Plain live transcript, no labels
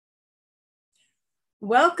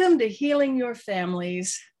Welcome to Healing Your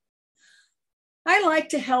Families. I like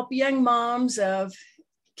to help young moms of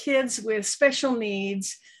kids with special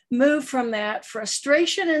needs move from that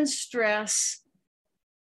frustration and stress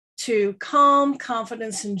to calm,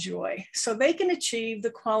 confidence, and joy so they can achieve the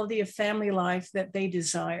quality of family life that they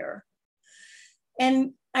desire.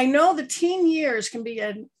 And I know the teen years can be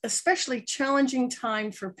an especially challenging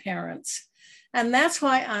time for parents. And that's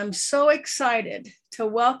why I'm so excited to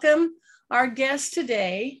welcome our guest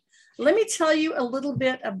today. Let me tell you a little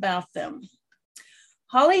bit about them.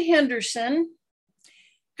 Holly Henderson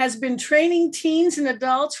has been training teens and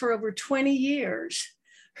adults for over 20 years.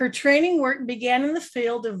 Her training work began in the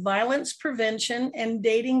field of violence prevention and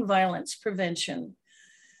dating violence prevention.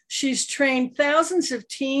 She's trained thousands of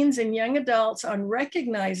teens and young adults on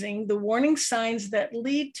recognizing the warning signs that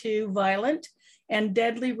lead to violent and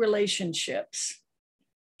deadly relationships.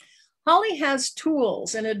 Holly has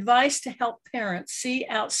tools and advice to help parents see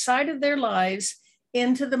outside of their lives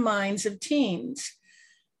into the minds of teens.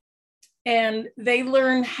 And they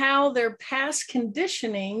learn how their past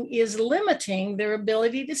conditioning is limiting their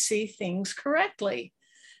ability to see things correctly,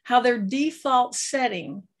 how their default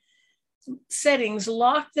settings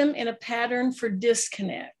lock them in a pattern for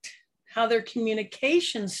disconnect, how their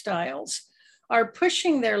communication styles are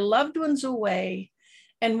pushing their loved ones away,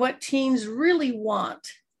 and what teens really want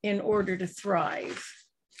in order to thrive.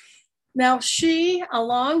 Now, she,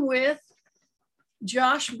 along with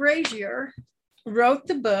Josh Brazier, wrote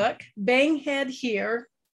the book, Bang Head Here,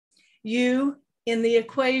 You in the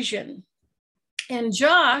Equation. And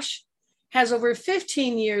Josh has over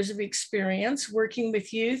 15 years of experience working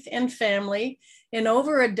with youth and family in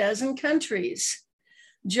over a dozen countries.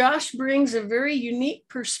 Josh brings a very unique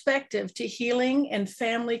perspective to healing and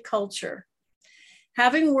family culture.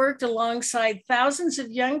 Having worked alongside thousands of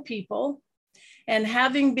young people and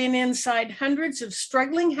having been inside hundreds of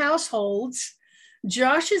struggling households,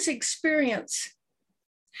 Josh's experience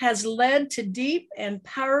has led to deep and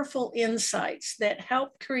powerful insights that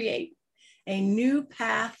help create a new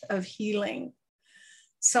path of healing.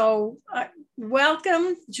 So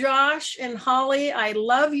welcome, Josh and Holly. I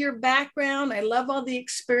love your background. I love all the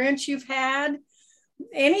experience you've had.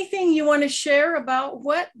 Anything you want to share about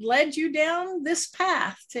what led you down this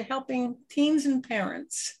path to helping teens and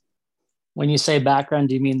parents? When you say background,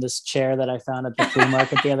 do you mean this chair that I found at the flea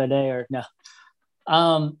market the other day, or no?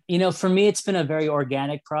 For me, it's been a very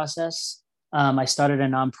organic process. I started a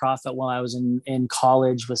nonprofit while I was in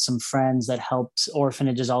college with some friends that helped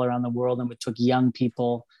orphanages all around the world, and we took young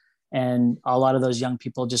people, and a lot of those young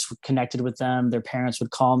people just connected with them. Their parents would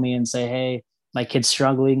call me and say, "Hey, my kid's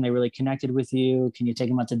struggling. They really connected with you. Can you take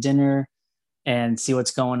them out to dinner and see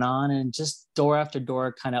what's going on?" And just door after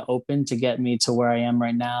door kind of opened to get me to where I am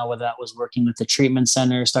right now, whether that was working with the treatment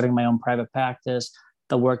center, starting my own private practice,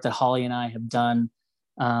 the work that Holly and I have done.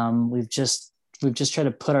 We've just tried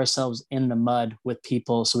to put ourselves in the mud with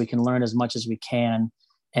people so we can learn as much as we can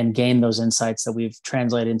and gain those insights that we've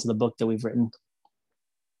translated into the book that we've written.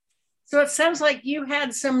 So it sounds like you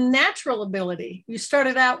had some natural ability. You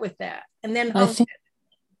started out with that and then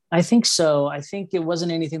I think so. I think it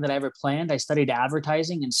wasn't anything that I ever planned. I studied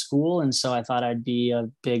advertising in school, and so I thought I'd be a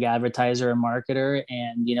big advertiser and marketer.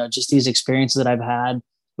 And, just these experiences that I've had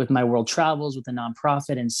with my world travels, with the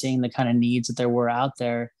nonprofit, and seeing the kind of needs that there were out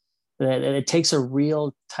there, that it takes a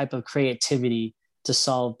real type of creativity to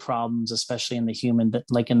solve problems, especially in the human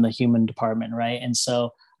department, right? And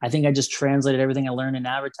so I think I just translated everything I learned in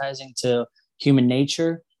advertising to human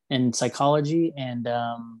nature and psychology, and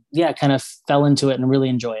kind of fell into it and really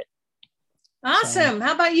enjoy it. Awesome. So,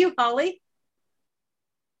 how about you, Holly?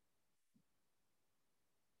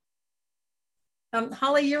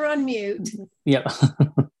 Holly, you're on mute. Yep.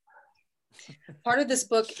 Part of this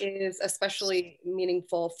book is especially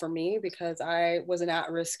meaningful for me because I was an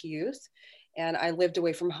at-risk youth and I lived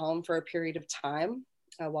away from home for a period of time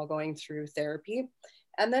while going through therapy,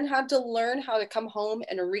 and then had to learn how to come home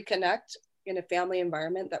and reconnect in a family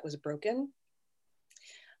environment that was broken.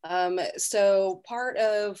 So part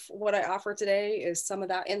of what I offer today is some of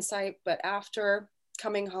that insight, but after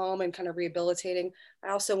coming home and kind of rehabilitating, I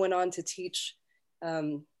also went on to teach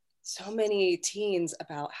so many teens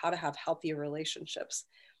about how to have healthy relationships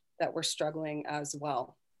that were struggling as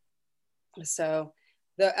well. So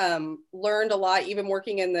learned a lot, even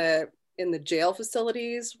working in the jail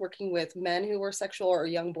facilities, working with men who were sexual, or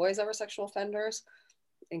young boys that were sexual offenders,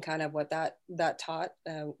 and kind of what that taught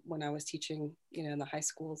when I was teaching, in the high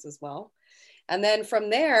schools as well. And then from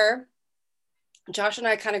there, Josh and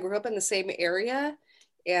I kind of grew up in the same area,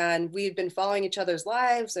 and we'd been following each other's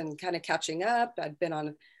lives and kind of catching up. I'd been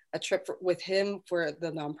on a trip with him for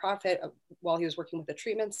the nonprofit while he was working with the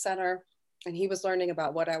treatment center. And he was learning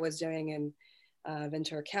about what I was doing in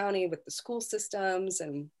Ventura County with the school systems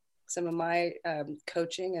and some of my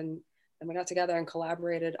coaching. And we got together and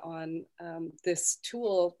collaborated on this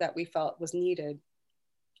tool that we felt was needed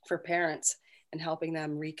for parents and helping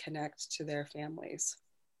them reconnect to their families.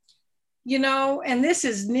 You know, and this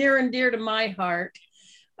is near and dear to my heart.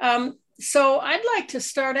 So I'd like to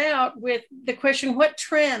start out with the question, what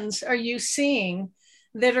trends are you seeing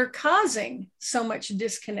that are causing so much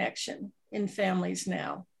disconnection in families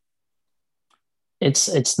now?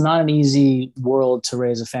 It's not an easy world to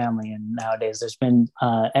raise a family in nowadays. There's been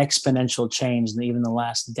exponential change in even the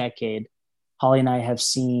last decade. Holly and I have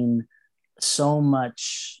seen so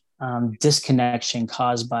much disconnection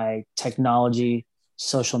caused by technology,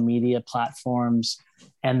 social media platforms,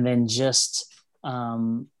 and then just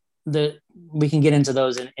we can get into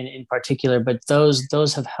those in particular, but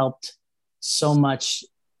those have helped so much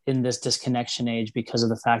in this disconnection age because of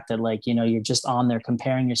the fact that, like, you know, you're just on there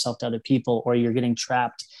comparing yourself to other people, or you're getting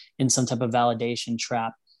trapped in some type of validation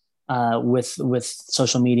trap with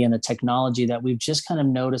social media and the technology, that we've just kind of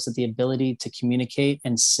noticed that the ability to communicate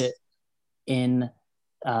and sit in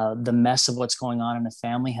the mess of what's going on in a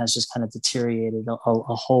family has just kind of deteriorated a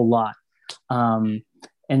whole lot.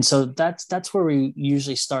 And so that's where we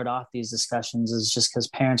usually start off these discussions, is just because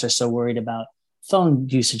parents are so worried about phone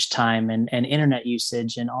usage time and internet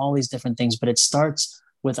usage and all these different things. But it starts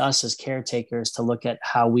with us as caretakers to look at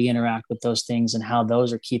how we interact with those things and how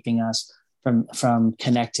those are keeping us from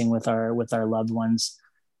connecting with our loved ones.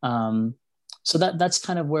 So that's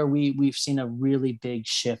kind of where we've seen a really big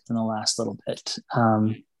shift in the last little bit.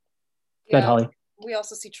 Go ahead, Holly. We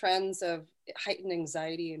also see trends of heightened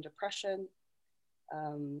anxiety and depression,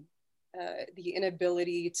 the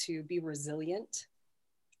inability to be resilient,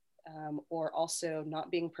 or also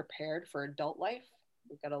not being prepared for adult life.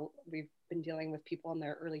 We've been dealing with people in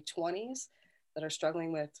their early 20s that are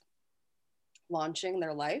struggling with launching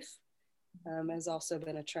their life. Has also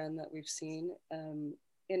been a trend that we've seen,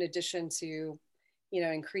 in addition to, you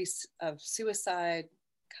know, increase of suicide,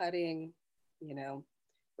 cutting, you know,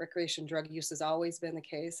 recreation drug use has always been the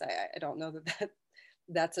case. I don't know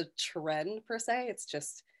that's a trend per se. It's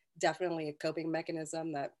just definitely a coping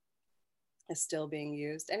mechanism that is still being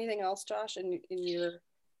used. Anything else, Josh, in your?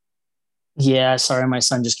 Yeah, sorry, my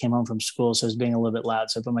son just came home from school, so it's being a little bit loud,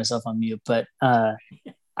 so I put myself on mute. But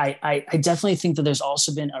I definitely think that there's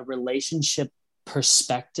also been a relationship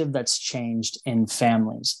perspective that's changed in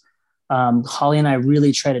families. Holly and I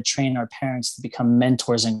really try to train our parents to become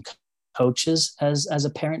mentors and coaches as a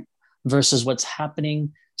parent, versus what's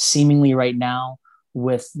happening seemingly right now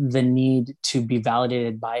with the need to be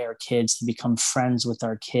validated by our kids, to become friends with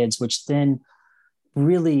our kids, which then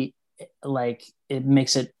really, like, it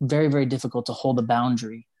makes it very, very difficult to hold a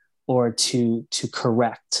boundary or to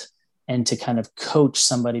correct and to kind of coach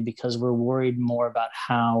somebody, because we're worried more about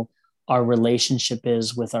how our relationship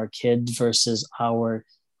is with our kids versus our,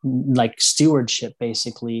 like, stewardship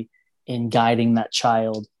basically in guiding that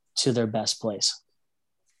child to their best place.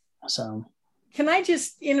 So can I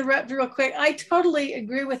just interrupt real quick? I totally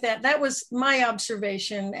agree with that. That was my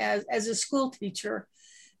observation as a school teacher,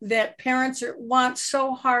 that parents want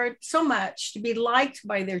so much to be liked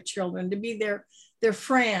by their children, to be their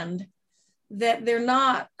friend, that they're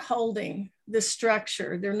not holding the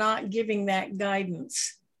structure. They're not giving that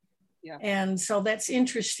guidance. Yeah. And so that's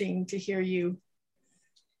interesting to hear you.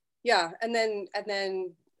 Yeah. And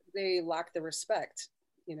then they lack the respect,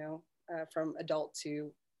 you know, from adult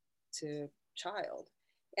to child.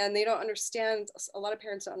 And they don't understand, a lot of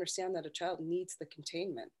parents don't understand that a child needs the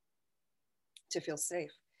containment to feel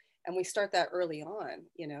safe. And we start that early on.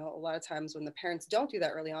 You know, a lot of times when the parents don't do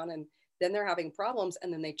that early on, and then they're having problems,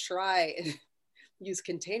 and then they try and use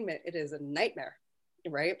containment, it is a nightmare,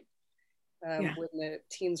 right? When the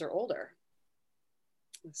teens are older.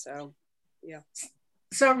 So, yeah.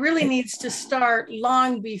 So it really needs to start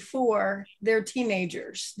long before they're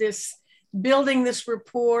teenagers, this building this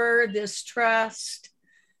rapport, this trust.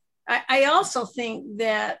 I also think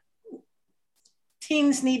that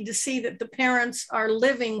teens need to see that the parents are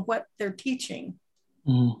living what they're teaching.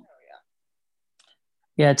 Mm.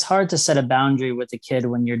 Yeah, it's hard to set a boundary with a kid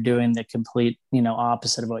when you're doing the complete, you know,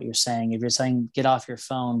 opposite of what you're saying. If you're saying get off your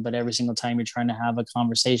phone, but every single time you're trying to have a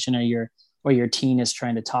conversation, or your teen is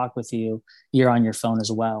trying to talk with you, you're on your phone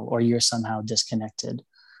as well, or you're somehow disconnected.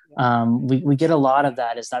 We get a lot of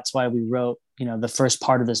that. That's why we wrote, you know, the first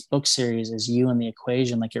part of this book series is You and the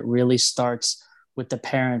Equation. Like, it really starts with the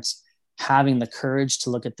parents having the courage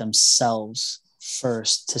to look at themselves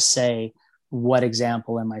first, to say, what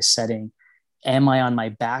example am I setting? am I on my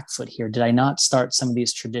back foot here? Did I not start some of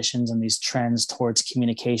these traditions and these trends towards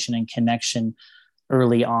communication and connection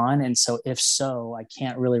early on? And so if so, I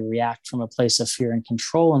can't really react from a place of fear and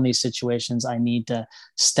control in these situations. I need to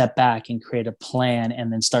step back and create a plan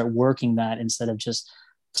and then start working that instead of just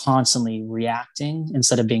constantly reacting,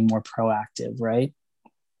 instead of being more proactive, right?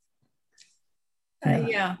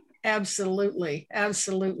 Yeah, absolutely.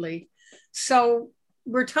 Absolutely. So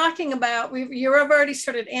we're talking about, you've already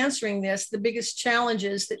started answering this, the biggest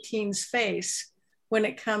challenges that teens face when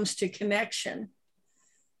it comes to connection.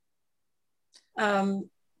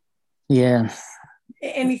 Yeah.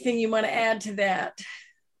 Anything you want to add to that?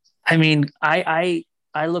 I mean, I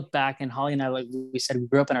look back, and Holly and I, like we said, we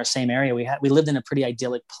grew up in our same area. We lived in a pretty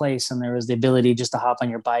idyllic place, and there was the ability just to hop on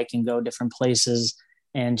your bike and go different places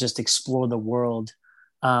and just explore the world.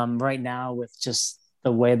 Right now, with just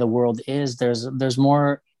the way the world is, there's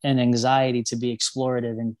more an anxiety to be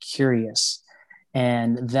explorative and curious,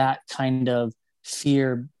 and that kind of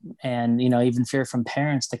fear, and even fear from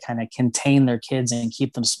parents to kind of contain their kids and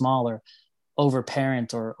keep them smaller, over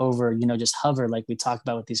parent or over just hover, like we talked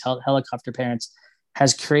about with these helicopter parents,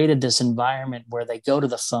 has created this environment where they go to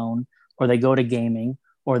the phone, or they go to gaming,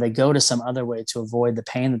 or they go to some other way to avoid the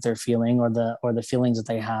pain that they're feeling, or the feelings that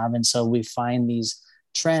they have. And so we find these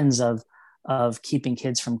trends of keeping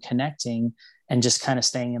kids from connecting and just kind of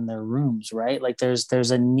staying in their rooms, right? Like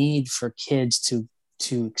there's a need for kids to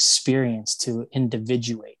experience, to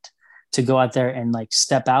individuate, to go out there and like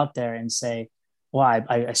step out there and say, well,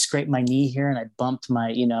 I scraped my knee here, and I bumped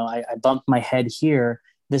I bumped my head here.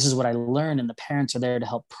 This is what I learned. And the parents are there to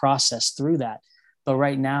help process through that. But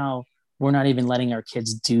right now, we're not even letting our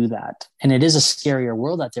kids do that. And it is a scarier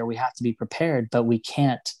world out there. We have to be prepared, but we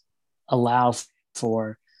can't allow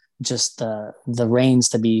for just the reins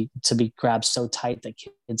to be grabbed so tight that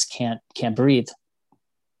kids can't breathe.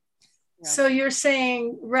 So you're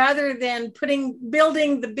saying, rather than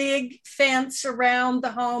building the big fence around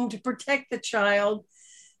the home to protect the child,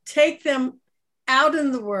 take them out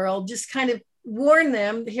in the world, just kind of warn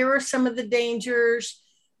them, here are some of the dangers,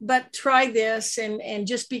 but try this, and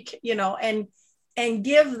just be, and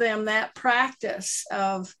give them that practice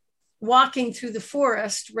of walking through the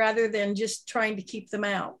forest rather than just trying to keep them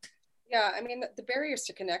out. Yeah, I mean, the barriers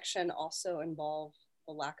to connection also involve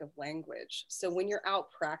a lack of language. So when you're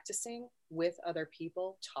out practicing with other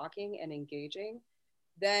people, talking and engaging,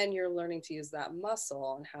 then you're learning to use that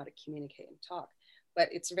muscle and how to communicate and talk. But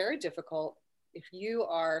it's very difficult if you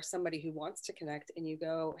are somebody who wants to connect and you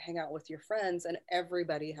go hang out with your friends and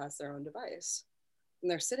everybody has their own device and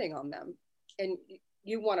they're sitting on them, and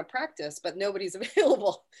you want to practice, but nobody's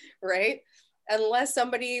available, right? Unless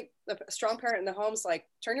somebody, a strong parent in the home's like,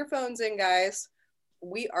 turn your phones in, guys.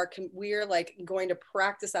 We are like going to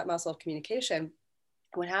practice that muscle of communication.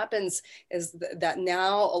 What happens is that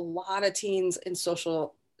now a lot of teens in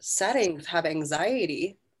social settings have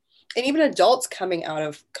anxiety, and even adults coming out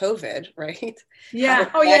of COVID, right? Yeah.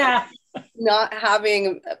 Oh, yeah. Not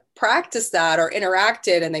having practiced that or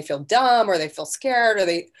interacted, and they feel dumb, or they feel scared, or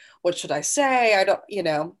what should I say? I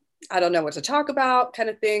don't know what to talk about, kind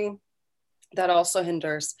of thing. That also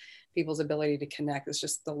hinders people's ability to connect. It's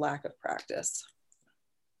just the lack of practice.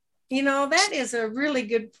 That is a really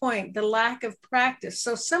good point, the lack of practice.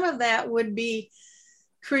 So some of that would be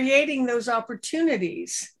creating those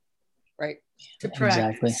opportunities, right, to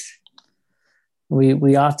practice. Exactly.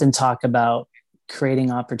 We often talk about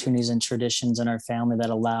creating opportunities and traditions in our family that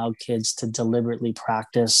allow kids to deliberately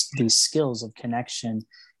practice these skills of connection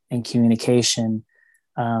and communication.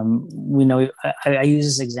 We know I use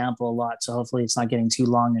this example a lot, so hopefully it's not getting too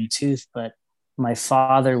long in tooth, but my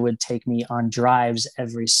father would take me on drives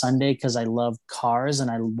every Sunday because I love cars, and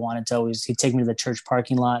I wanted to he'd take me to the church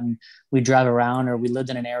parking lot and we'd drive around, or we lived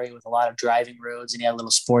in an area with a lot of driving roads and he had a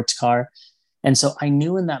little sports car. And so I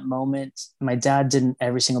knew in that moment, my dad didn't,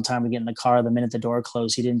 every single time we get in the car, the minute the door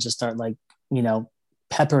closed, he didn't just start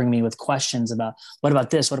peppering me with questions about, what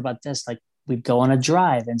about this? What about this? Like, we'd go on a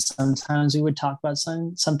drive, and sometimes we would talk about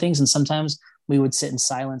some things, and sometimes we would sit in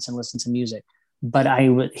silence and listen to music. But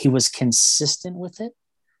he was consistent with it.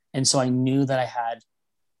 And so I knew that I had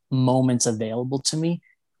moments available to me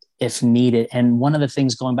if needed. And one of the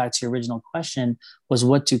things, going back to your original question, was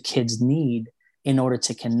what do kids need in order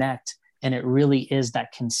to connect? And it really is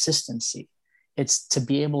that consistency. It's to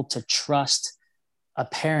be able to trust a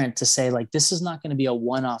parent to say, like, this is not going to be a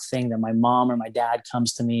one-off thing that my mom or my dad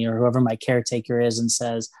comes to me or whoever my caretaker is and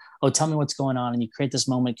says, oh, tell me what's going on. And you create this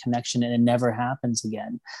moment connection and it never happens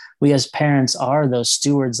again. We as parents are those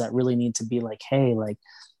stewards that really need to be like, hey, like,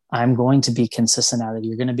 I'm going to be consistent at it.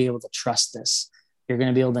 You're going to be able to trust this. You're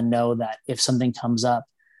going to be able to know that if something comes up,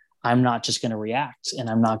 I'm not just going to react, and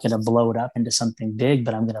I'm not going to blow it up into something big,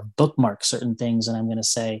 but I'm going to bookmark certain things, and I'm going to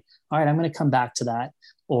say, all right, I'm going to come back to that,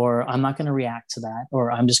 or I'm not going to react to that,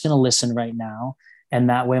 or I'm just going to listen right now. And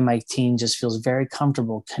that way my teen just feels very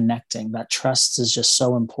comfortable connecting. That trust is just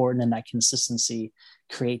so important, and that consistency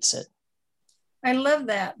creates it. I love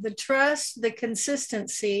that. The trust, the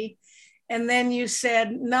consistency. And then you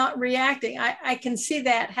said not reacting. I can see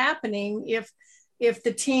that happening if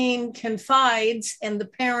the teen confides and the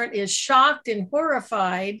parent is shocked and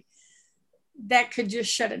horrified. That could just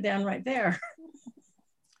shut it down right there.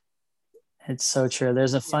 It's so true.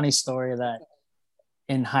 There's a funny story that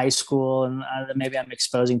in high school, and maybe I'm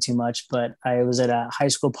exposing too much, but I was at a high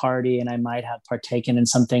school party and I might have partaken in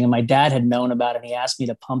something, and my dad had known about it. And he asked me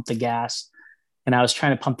to pump the gas, and I was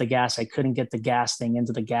trying to pump the gas. I couldn't get the gas thing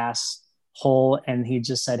into the gas hole. And he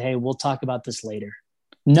just said, hey, we'll talk about this later.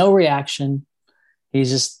 No reaction. He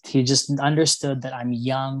just understood that I'm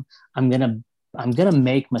young. I'm going to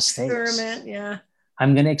make mistakes. Experiment. Yeah.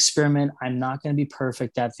 I'm going to experiment. I'm not going to be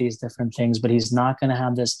perfect at these different things, but he's not going to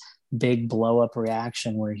have this big blow up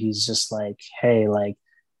reaction where he's just like, hey, like,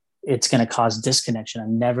 it's going to cause disconnection.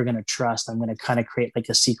 I'm never going to trust. I'm going to kind of create like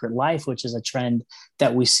a secret life, which is a trend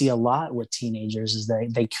that we see a lot with teenagers, is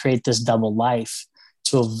they create this double life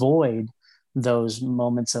to avoid those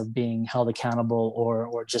moments of being held accountable,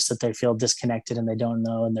 or just that they feel disconnected and they don't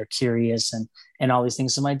know, and they're curious and all these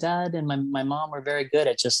things. So my dad and my mom were very good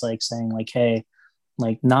at just like saying like, hey,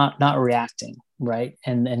 like not reacting. Right.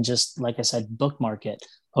 And just, like I said, bookmark it.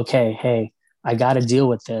 Okay. Hey, I got to deal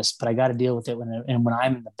with this, but I got to deal with it when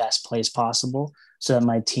I'm in the best place possible so that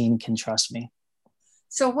my teen can trust me.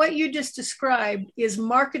 So what you just described is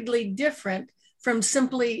markedly different from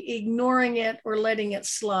simply ignoring it or letting it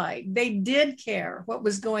slide. They did care what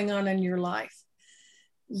was going on in your life.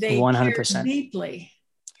 They 100% cared deeply.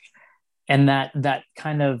 And that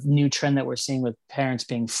kind of new trend that we're seeing with parents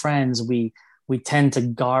being friends, we tend to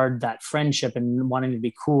guard that friendship and wanting to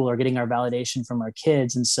be cool or getting our validation from our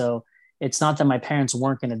kids. And so it's not that my parents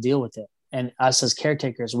weren't going to deal with it. And us as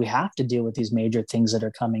caretakers, we have to deal with these major things that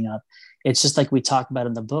are coming up. It's just like we talk about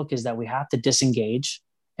in the book, is that we have to disengage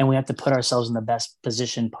and we have to put ourselves in the best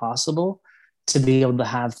position possible to be able to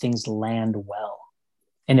have things land well.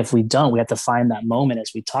 And if we don't, we have to find that moment,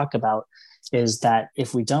 as we talk about, is that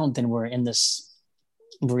if we don't, then we're in this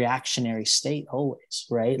reactionary state always,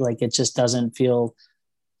 right? Like it just doesn't feel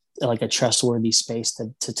like a trustworthy space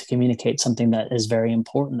to communicate something that is very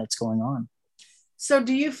important that's going on. So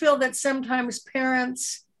do you feel that sometimes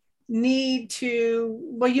parents need to,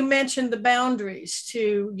 well, you mentioned the boundaries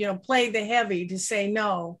to, play the heavy, to say,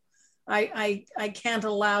 no, I can't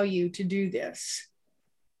allow you to do this?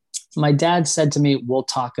 My dad said to me, we'll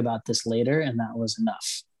talk about this later. And that was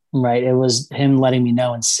enough, right? It was him letting me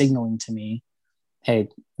know and signaling to me, hey,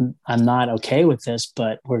 I'm not okay with this,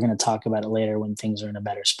 but we're going to talk about it later when things are in a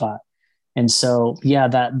better spot. And so, yeah,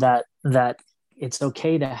 that it's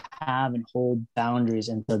okay to have and hold boundaries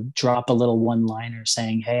and to drop a little one-liner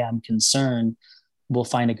saying, hey, I'm concerned. We'll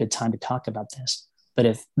find a good time to talk about this. But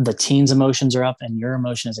if the teen's emotions are up and your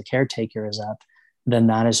emotion as a caretaker is up, then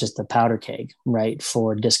that is just the powder keg, right,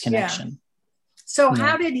 for disconnection. Yeah. So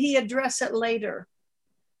how did he address it later?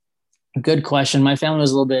 Good question. My family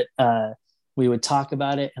was a little bit, we would talk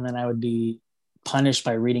about it, and then I would be punished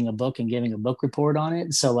by reading a book and giving a book report on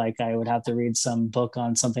it. So like I would have to read some book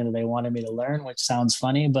on something that they wanted me to learn, which sounds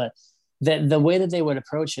funny, but the way that they would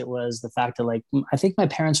approach it was the fact that, like, I think my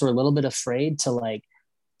parents were a little bit afraid to like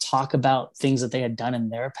talk about things that they had done in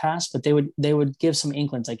their past, but they would give some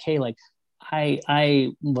inklings like, hey, like I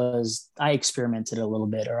experimented a little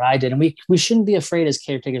bit, or I did. And we shouldn't be afraid as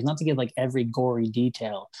caretakers not to give like every gory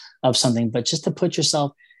detail of something, but just to put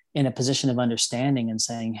yourself in a position of understanding and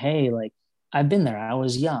saying, hey, like, I've been there. I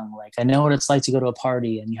was young. Like, I know what it's like to go to a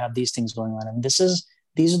party and you have these things going on. And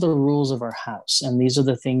these are the rules of our house. And these are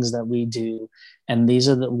the things that we do. And these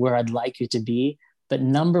are where I'd like you to be. But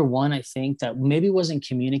number one, I think that maybe wasn't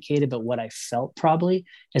communicated, but what I felt probably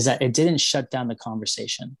is that it didn't shut down the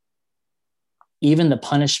conversation. Even the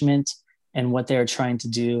punishment and what they were trying to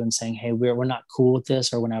do and saying, hey, we're not cool with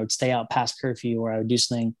this. Or when I would stay out past curfew, or I would do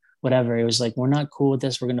something, whatever, it was like, we're not cool with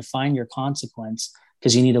this. We're going to find your consequence,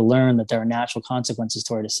 because you need to learn that there are natural consequences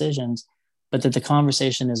to our decisions, but that the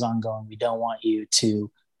conversation is ongoing. We don't want you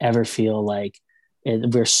to ever feel like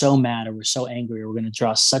we're so mad or we're so angry, or we're going to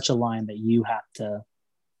draw such a line that you have to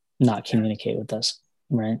not communicate with us.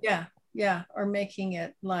 Right. Yeah. Yeah. Or making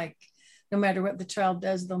it like, no matter what the child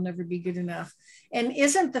does, they'll never be good enough. And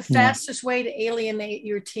isn't the fastest way to alienate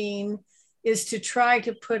your teen is to try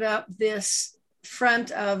to put up this front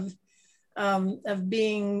of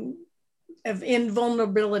being of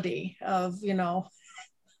invulnerability of,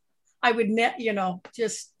 I would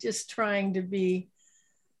just trying to be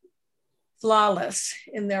flawless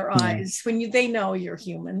in their eyes when they know you're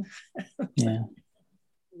human. Yeah.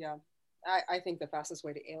 Yeah. I think the fastest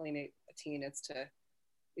way to alienate a teen is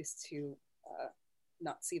to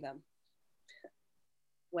not see them,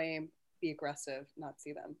 blame, be aggressive, not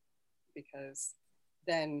see them, because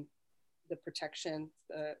then the protection,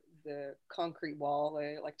 the concrete wall,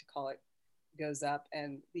 I like to call it, goes up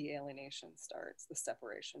and the alienation starts, the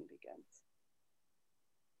separation begins.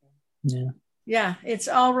 Yeah. Yeah, it's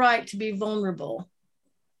all right to be vulnerable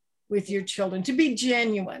with your children, to be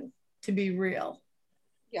genuine, to be real.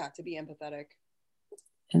 Yeah, to be empathetic.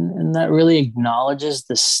 And that really acknowledges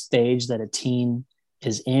the stage that a teen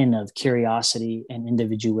is in of curiosity and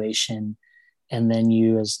individuation. And then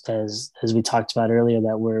you, as we talked about earlier,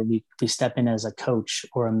 that we step in as a coach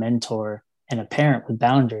or a mentor and a parent with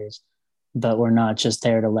boundaries, but we're not just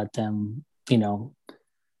there to let them,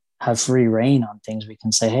 have free reign on things. We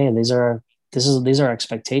can say, hey, these are our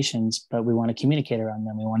expectations, but we want to communicate around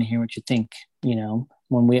them. We want to hear what you think.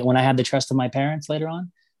 When I had the trust of my parents later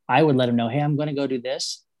on, I would let them know, hey, I'm going to go do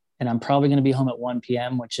this, and I'm probably going to be home at 1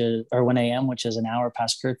 p.m., or 1 a.m., which is an hour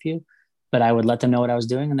past curfew. But I would let them know what I was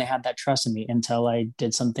doing, and they had that trust in me until I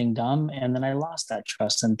did something dumb, and then I lost that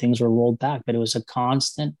trust, and things were rolled back. But it was a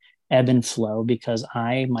constant ebb and flow because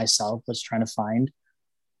I myself was trying to find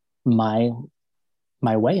my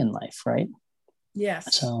way in life, right?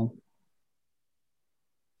 Yes. So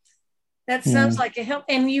that sounds like a help.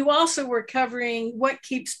 And you also were covering what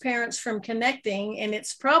keeps parents from connecting, and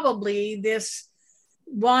it's probably this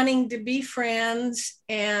wanting to be friends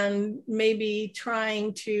and maybe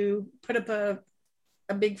trying to put up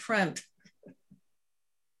a big front.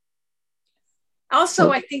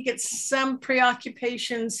 Also, I think it's some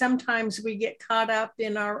preoccupation. Sometimes we get caught up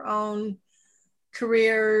in our own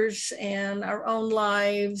careers and our own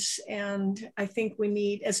lives. And I think we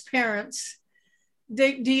need, as parents, do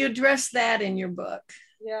you address that in your book?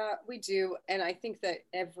 Yeah, we do. And I think that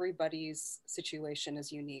everybody's situation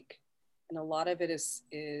is unique. And a lot of it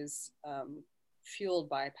is fueled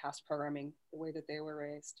by past programming, the way that they were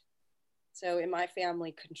raised. So in my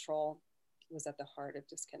family, control was at the heart of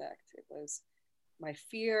disconnect. It was, my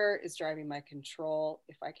fear is driving my control.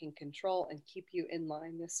 If I can control and keep you in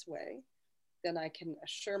line this way, then I can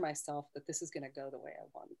assure myself that this is going to go the way I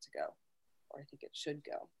want it to go, or I think it should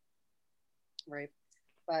go, right?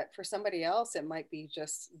 But for somebody else, it might be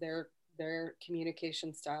just their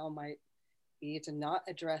communication style might be to not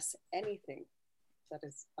address anything that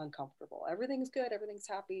is uncomfortable. Everything's good, everything's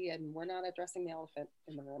happy, and we're not addressing the elephant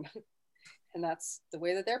in the room. And that's the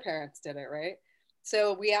way that their parents did it, right?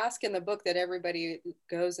 So we ask in the book that everybody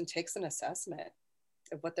goes and takes an assessment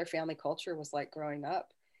of what their family culture was like growing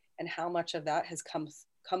up and how much of that has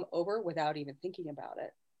come over without even thinking about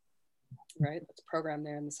it, right? That's programmed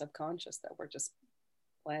there in the subconscious that we're just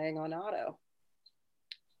playing on auto.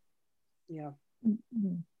 Yeah.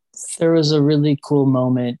 There was a really cool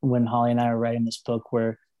moment when Holly and I were writing this book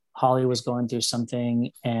where Holly was going through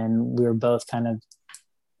something and we were both kind of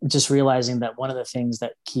just realizing that one of the things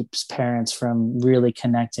that keeps parents from really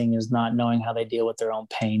connecting is not knowing how they deal with their own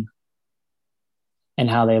pain and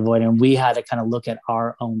how they avoid it. And we had to kind of look at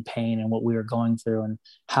our own pain and what we were going through and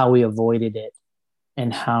how we avoided it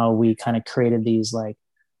and how we kind of created these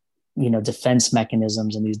defense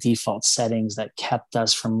mechanisms and these default settings that kept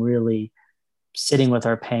us from really sitting with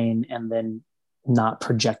our pain and then not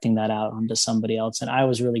projecting that out onto somebody else. And I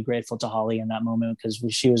was really grateful to Holly in that moment because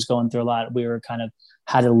she was going through a lot. We were kind of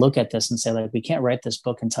had to look at this and say, we can't write this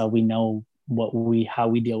book until we know how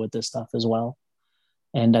we deal with this stuff as well.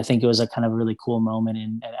 And I think it was a kind of really cool moment.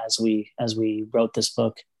 And as we wrote this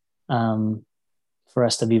book, for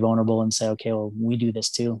us to be vulnerable and say, okay, well, we do this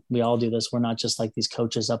too. We all do this. We're not just like these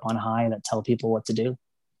coaches up on high that tell people what to do.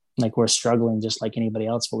 Like we're struggling just like anybody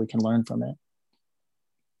else, but we can learn from it.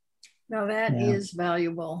 Now that is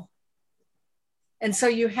valuable. And so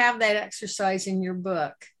you have that exercise in your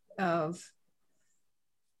book of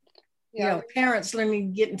parents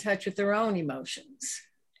learning to get in touch with their own emotions.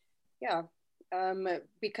 Yeah.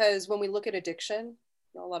 Because when we look at addiction,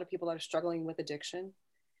 a lot of people that are struggling with addiction,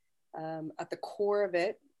 at the core of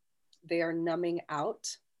it, they are numbing out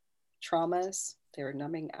traumas. They're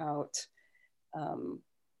numbing out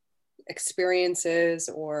experiences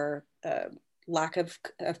or lack of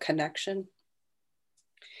connection.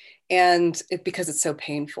 And because it's so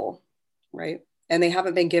painful, right? And they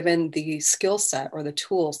haven't been given the skill set or the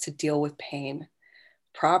tools to deal with pain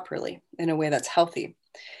properly in a way that's healthy.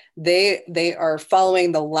 They are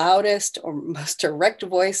following the loudest or most direct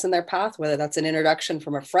voice in their path, whether that's an introduction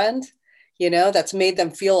from a friend, that's made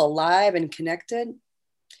them feel alive and connected,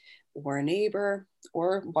 or a neighbor,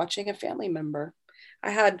 or watching a family member. I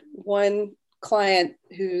had one client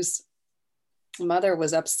whose mother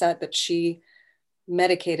was upset that she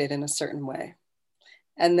medicated in a certain way,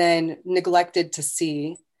 and then neglected to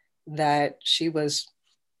see that she was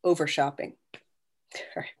over shopping.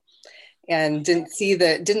 And didn't see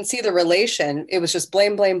the relation. It was just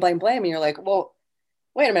blame. And you're like, well,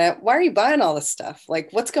 wait a minute, why are you buying all this stuff? Like,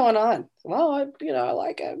 what's going on? Well, I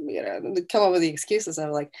like it, and they come up with the excuses.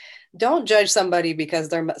 I'm like, don't judge somebody because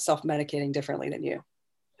they're self-medicating differently than you.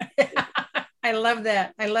 I love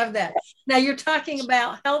that. Now you're talking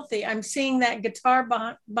about healthy. I'm seeing that guitar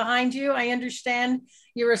behind you. I understand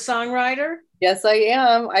you're a songwriter. Yes, I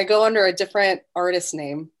am. I go under a different artist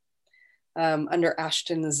name, under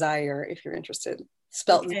Ashton Zeyer, if you're interested,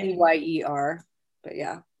 spelled Zeyer. But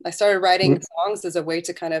yeah, I started writing songs as a way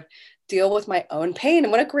to kind of deal with my own pain.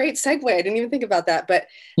 And what a great segue. I didn't even think about that. But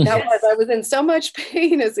I was in so much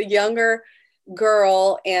pain as a younger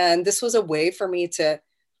girl. And this was a way for me to,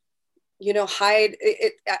 hide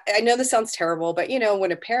it. I know this sounds terrible, but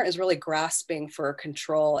when a parent is really grasping for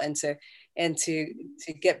control and to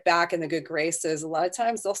get back in the good graces, a lot of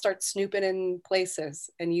times they'll start snooping in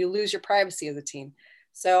places and you lose your privacy as a teen.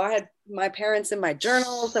 So I had my parents in my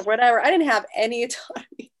journals or whatever. I didn't have any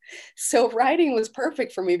autonomy. So writing was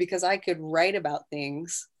perfect for me because I could write about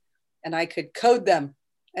things and I could code them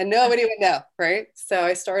and nobody would know, right? So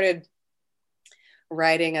I started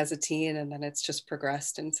writing as a teen, and then it's just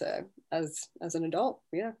progressed into as an adult.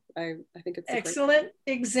 Yeah, I think it's excellent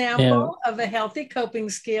example of a healthy coping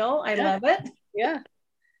skill. I love it. Yeah,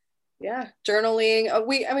 journaling.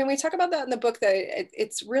 We talk about that in the book, that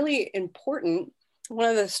it's really important. One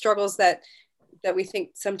of the struggles that we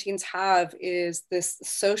think some teens have is this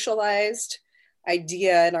socialized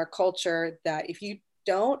idea in our culture that if you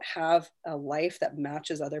don't have a life that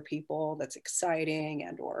matches other people, that's exciting,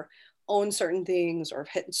 and or own certain things or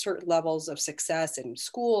hit certain levels of success in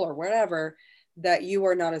school or whatever, that you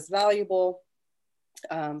are not as valuable,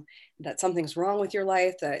 that something's wrong with your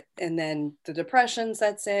life, and then the depression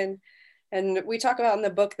sets in. And we talk about in the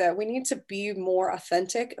book that we need to be more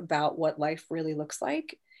authentic about what life really looks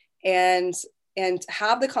like, and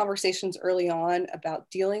have the conversations early on about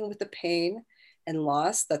dealing with the pain and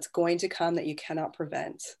loss that's going to come that you cannot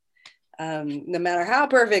prevent. No matter how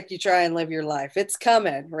perfect you try and live your life, it's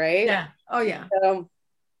coming, right? Yeah. Oh yeah.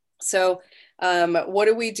 So what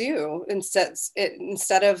do we do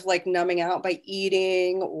instead of like numbing out by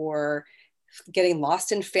eating or getting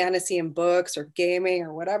lost in fantasy and books or gaming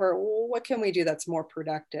or whatever? What can we do that's more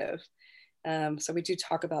productive? So we do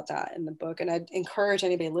talk about that in the book, and I'd encourage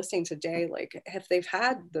anybody listening today, like if they've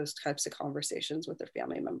had those types of conversations with their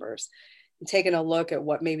family members and taken a look at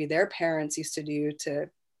what maybe their parents used to do to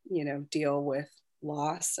deal with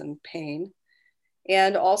loss and pain,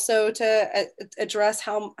 and also to address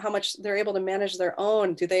how much they're able to manage their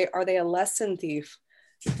own. Are they a lesson thief?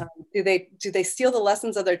 Do they steal the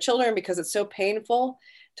lessons of their children because it's so painful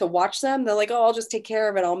to watch them? They're like, oh, I'll just take care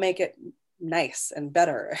of it. I'll make it nice and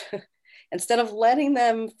better. Instead of letting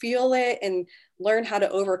them feel it and learn how to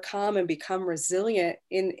overcome and become resilient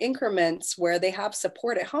in increments where they have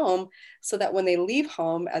support at home, so that when they leave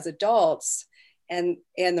home as adults and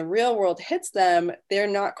the real world hits them, they're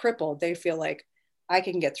not crippled. They feel like, I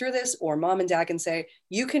can get through this, or mom and dad can say,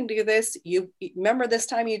 you can do this. You remember this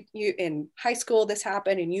time you in high school, this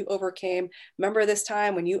happened and you overcame. Remember this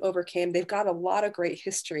time when you overcame. They've got a lot of great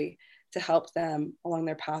history to help them along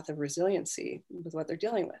their path of resiliency with what they're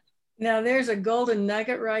dealing with. Now there's a golden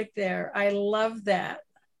nugget right there. I love that.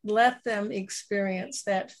 Let them experience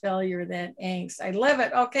that failure, that angst. I love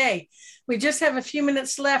it. Okay, we just have a few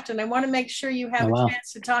minutes left, and I want to make sure you have a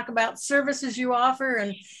chance to talk about services you offer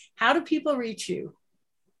and how do people reach you?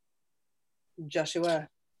 Joshua.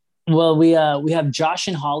 Well, we have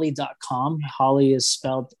joshandhollie.com. Hollie is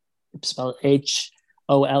spelled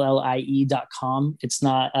HOLLIE.com. It's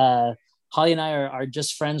not Hollie and I are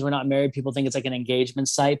just friends. We're not married. People think it's like an engagement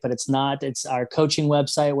site, but it's not. It's our coaching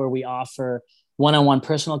website where we offer one-on-one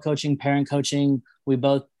personal coaching, parent coaching. We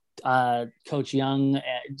both coach young,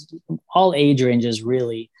 all age ranges,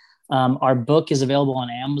 really. Our book is available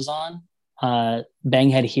on Amazon. Bang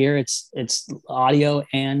Head Here. It's audio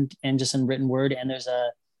and just in written word, and there's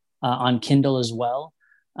on Kindle as well.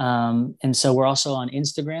 And so we're also on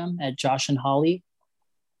Instagram at Josh and Hollie.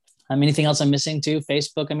 Anything else I'm missing too?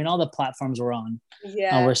 Facebook. I mean, all the platforms we're on.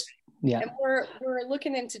 Yeah. And we're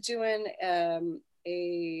looking into doing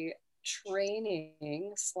a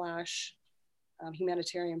training /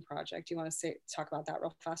 humanitarian project. Do you want to talk about that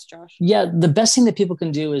real fast, Josh? Yeah, the best thing that people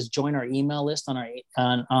can do is join our email list on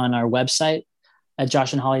our website at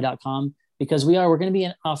joshandholly.com, because we're going to be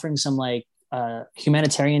offering some like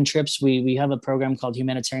humanitarian trips. We have a program called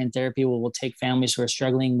Humanitarian Therapy where we'll take families who are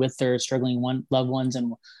struggling with their loved ones,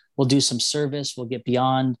 and we'll do some service. We'll get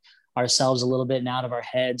beyond ourselves a little bit and out of our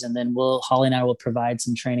heads, and then Holly and I will provide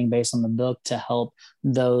some training based on the book to help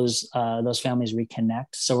those families reconnect.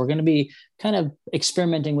 So we're going to be kind of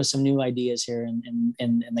experimenting with some new ideas here in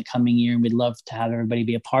the coming year, and we'd love to have everybody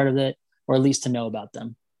be a part of it, or at least to know about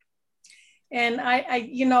them. And I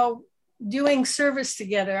doing service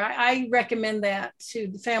together, I recommend that to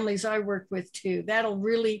the families I work with too. That'll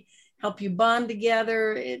really help you bond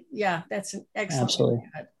together. That's an excellent. Absolutely.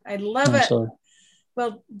 I love Absolutely. it.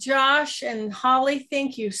 Well, Josh and Holly,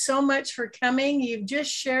 thank you so much for coming. You've just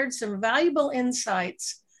shared some valuable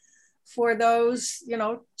insights for those,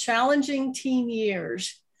 challenging teen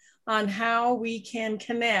years on how we can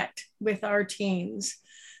connect with our teens.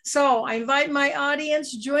 So I invite my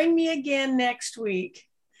audience, join me again next week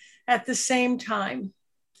at the same time.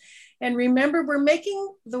 And remember, we're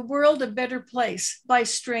making the world a better place by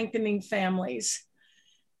strengthening families.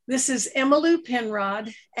 This is Emmylou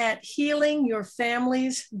Penrod at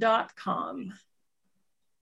healingyourfamilies.com.